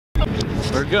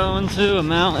We're going to a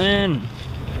mountain.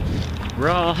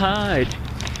 Rawhide. You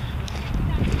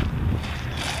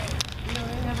know,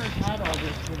 they never had all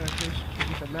this with our fish.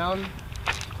 It's a mountain,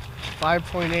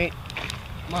 5.8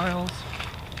 miles.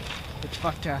 It's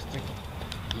fucktastic.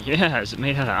 Yeah, is it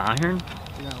made out of iron?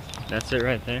 No, That's it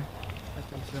right there? I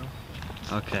think so.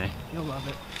 Okay. You'll love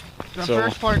it. The So-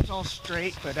 first part's all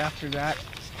straight, but after that,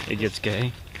 It gets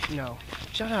gay? no.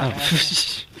 Shut Oh. up,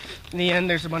 asshole. In the end,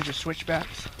 there's a bunch of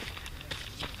switchbacks.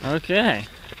 Okay.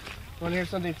 Want to hear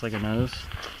something? It's like a nose?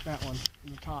 That one,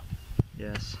 in the top.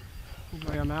 Yes. Looks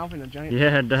like a mouth and a giant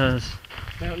Yeah, it does.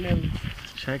 mountain nose.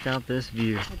 Check out this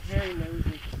view. It's very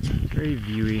nosy. It's very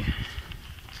viewy.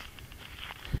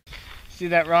 See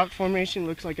that rock formation?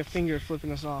 Looks like a finger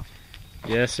flipping us off.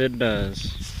 Yes, it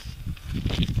does.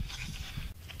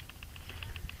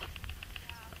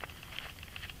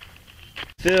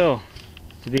 Phil,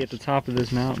 to be at the top of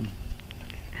this mountain.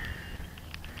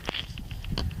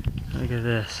 Look at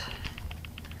this.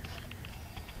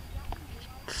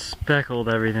 Speckled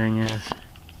everything is.